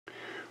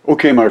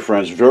Okay, my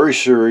friends, very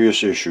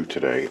serious issue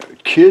today.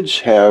 Kids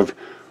have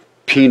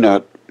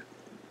peanut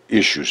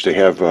issues. They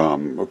have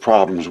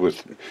problems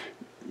with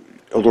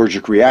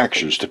allergic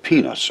reactions to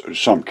peanuts.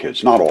 Some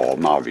kids, not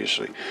all,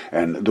 obviously.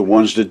 And the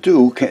ones that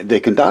do, they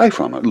can die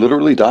from it,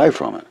 literally die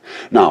from it.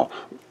 Now,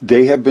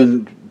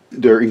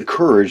 they're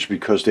encouraged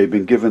because they've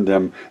been given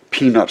them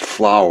peanut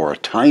flour, a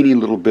tiny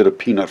little bit of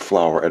peanut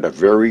flour at a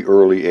very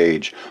early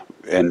age,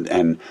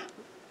 and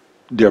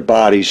their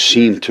bodies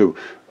seem to,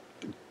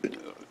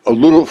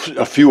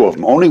 a few of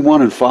them, only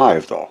 1 in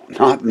 5 though.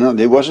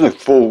 It wasn't a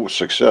full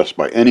success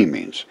by any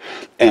means,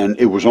 and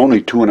it was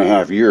only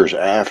 2.5 years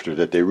after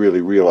that they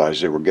really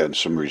realized they were getting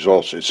some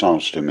results. It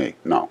sounds to me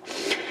now,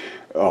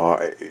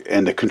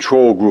 and the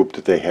control group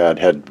that they had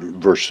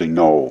virtually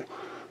no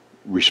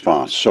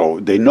response. So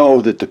they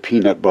know that the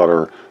peanut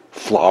butter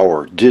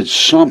flour did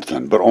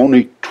something, but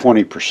only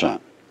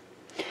 20%.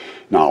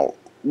 Now,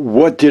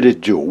 what did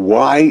it do?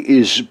 Why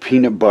is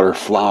peanut butter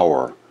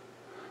flour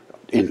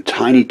in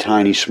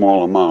tiny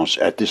small amounts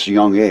at this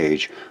young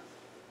age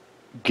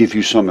give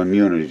you some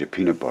immunity to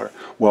peanut butter?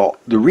 Well,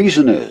 the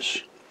reason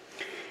is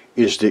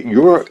that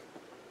your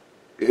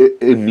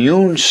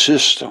immune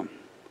system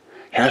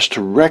has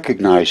to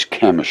recognize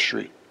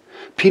chemistry.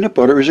 Peanut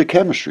butter is a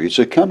chemistry. It's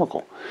a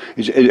chemical.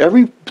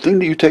 Everything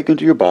that you take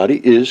into your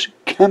body is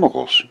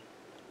chemicals.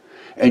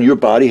 And your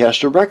body has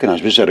to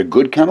recognize, is that a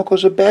good chemical or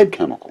is it a bad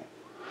chemical?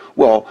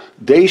 Well,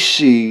 they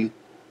see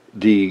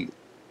the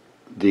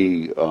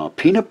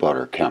peanut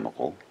butter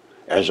chemical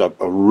as a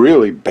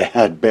really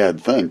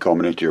bad thing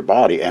coming into your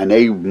body, and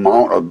they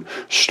mount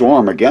a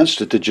storm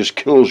against it that just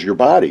kills your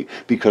body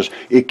because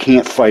it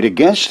can't fight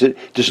against it.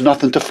 There's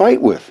nothing to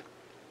fight with.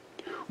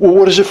 Well,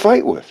 what does it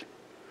fight with?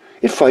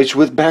 It fights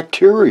with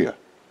bacteria,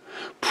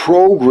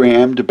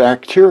 programmed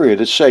bacteria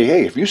that say,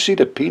 hey, if you see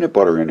the peanut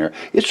butter in there,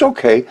 it's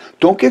okay.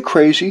 Don't get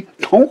crazy.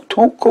 Don't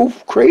go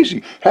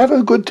crazy. Have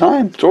a good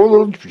time. Throw a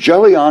little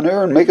jelly on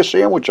there and make a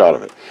sandwich out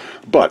of it.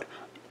 But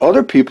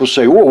other people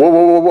say,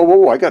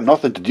 whoa, I got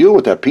nothing to deal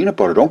with that peanut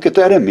butter. Don't get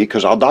that in me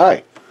because I'll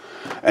die.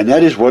 And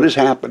that is what is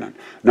happening.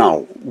 Now,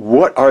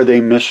 what are they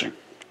missing?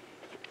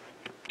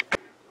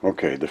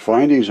 Okay, the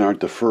findings aren't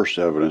the first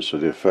evidence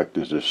of the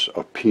effectiveness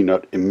of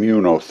peanut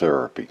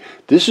immunotherapy.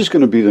 This is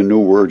going to be the new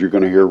word you're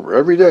going to hear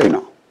every day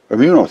now.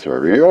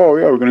 Immunotherapy. Oh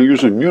yeah, we're going to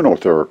use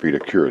immunotherapy to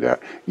cure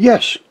that.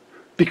 Yes,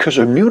 because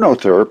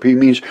immunotherapy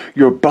means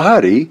your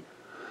body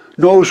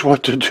knows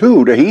what to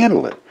do to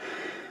handle it.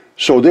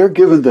 So they're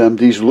giving them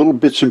these little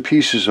bits and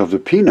pieces of the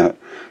peanut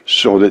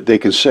so that they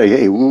can say,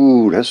 hey,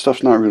 ooh, that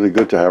stuff's not really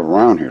good to have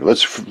around here.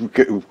 Let's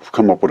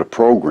come up with a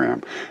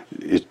program.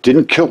 It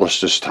didn't kill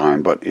us this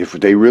time, but if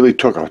they really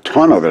took a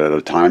ton of it at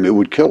a time, it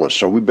would kill us.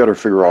 So we better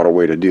figure out a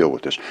way to deal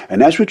with this.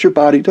 And that's what your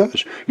body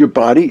does. Your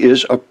body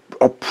is a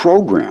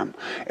program,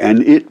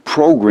 and it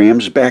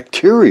programs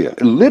bacteria.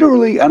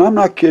 Literally, and I'm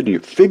not kidding you,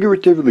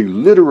 figuratively,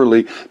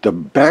 literally, the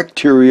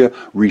bacteria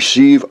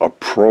receive a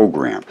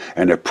program.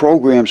 And the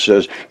program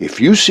says,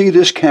 if you see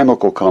this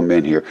chemical come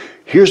in here,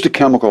 here's the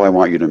chemical I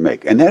want you to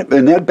make. And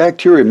that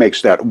bacteria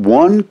makes that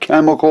one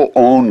chemical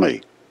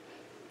only.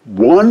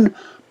 One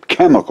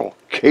chemical.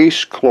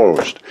 Case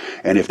closed.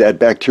 And if that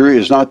bacteria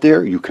is not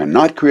there, you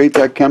cannot create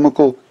that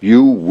chemical,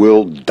 you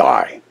will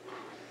die.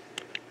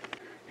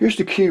 Here's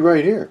the key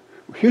right here.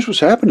 Here's what's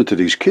happening to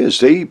these kids.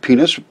 They eat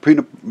peanut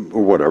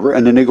or whatever,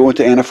 and then they go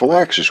into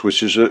anaphylaxis,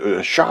 which is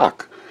a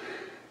shock.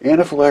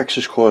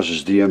 Anaphylaxis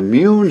causes the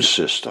immune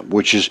system,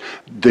 which is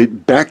the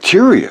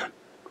bacteria,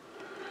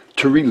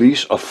 to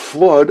release a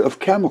flood of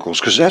chemicals,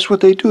 because that's what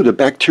they do. The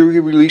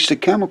bacteria release the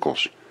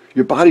chemicals.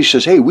 Your body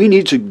says, hey, we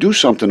need to do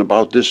something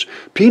about this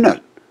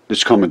peanut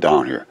that's coming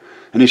down here.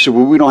 And they said,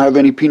 well, we don't have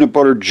any peanut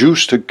butter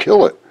juice to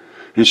kill it.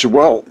 And he said,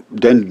 well,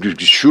 then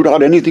shoot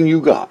out anything you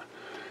got.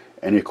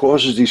 And it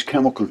causes, these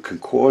chemicals can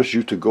cause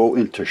you to go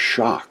into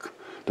shock.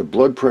 The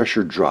blood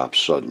pressure drops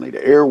suddenly,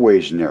 the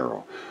airways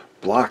narrow,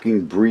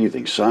 blocking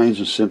breathing, signs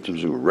and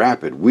symptoms of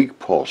rapid, weak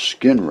pulse,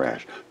 skin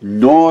rash,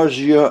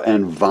 nausea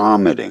and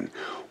vomiting.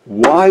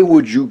 Why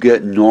would you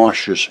get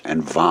nauseous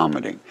and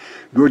vomiting?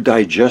 Your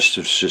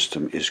digestive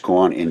system is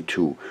gone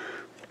into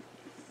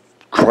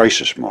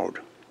crisis mode.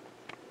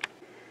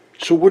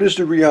 So what is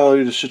the reality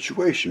of the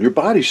situation? Your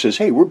body says,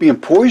 hey, we're being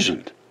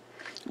poisoned.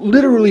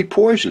 Literally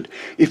poisoned.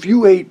 If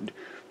you ate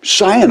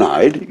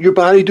cyanide, your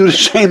body do the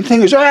same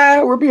thing as,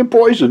 we're being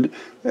poisoned,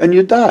 and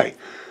you die.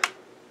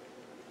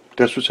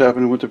 That's what's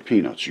happening with the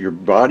peanuts. Your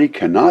body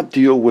cannot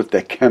deal with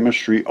the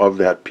chemistry of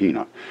that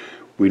peanut.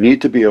 We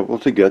need to be able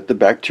to get the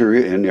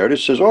bacteria in there that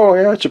says, oh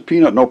yeah, it's a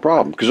peanut, no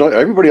problem, because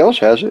everybody else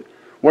has it.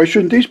 Why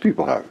shouldn't these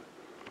people have it?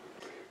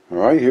 All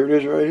right, here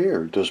it is right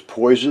here. Does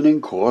poisoning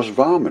cause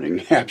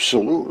vomiting?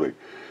 Absolutely.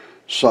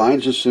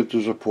 Signs and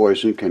symptoms of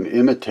poison can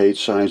imitate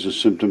signs and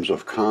symptoms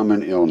of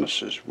common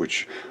illnesses,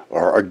 which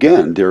are,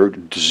 again, they're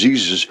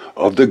diseases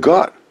of the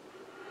gut.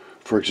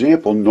 For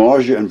example,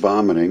 nausea and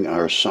vomiting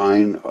are a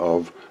sign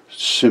of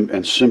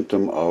and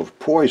symptom of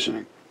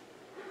poisoning.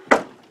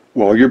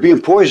 Well, you're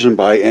being poisoned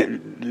by,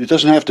 and it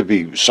doesn't have to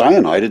be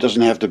cyanide, it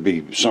doesn't have to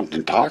be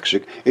something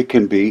toxic. It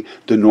can be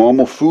the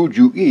normal food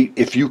you eat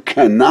if you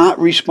cannot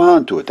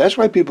respond to it. That's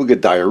why people get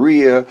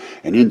diarrhea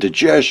and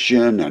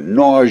indigestion and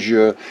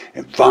nausea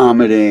and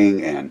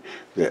vomiting and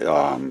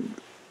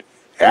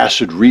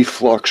acid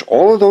reflux.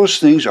 All of those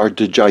things are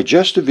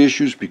digestive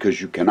issues because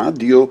you cannot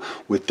deal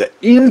with the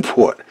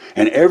input.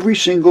 And every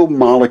single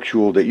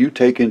molecule that you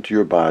take into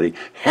your body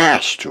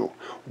has to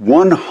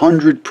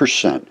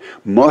 100%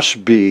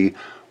 must be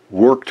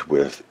worked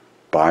with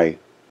by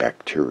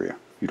bacteria.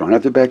 You don't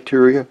have the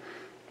bacteria,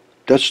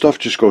 that stuff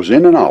just goes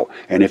in and out.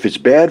 And if it's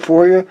bad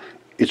for you,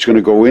 it's going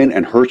to go in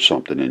and hurt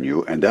something in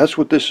you. And that's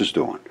what this is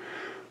doing.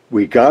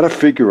 We got to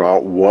figure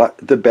out what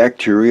the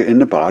bacteria in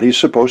the body is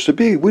supposed to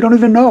be. We don't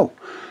even know.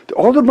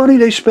 All the money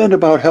they spend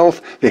about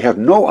health, they have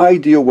no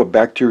idea what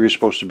bacteria is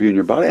supposed to be in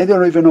your body, and they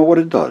don't even know what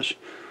it does.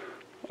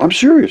 I'm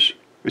serious.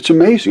 It's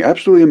amazing,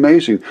 absolutely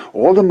amazing.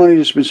 All the money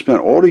that's been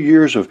spent, all the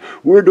years of,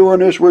 we're doing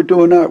this, we're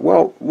doing that.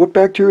 Well, what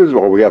bacteria is it?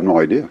 Well, we have no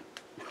idea.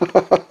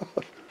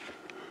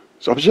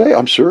 So I'm saying,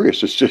 I'm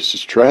serious.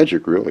 It's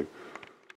tragic, really.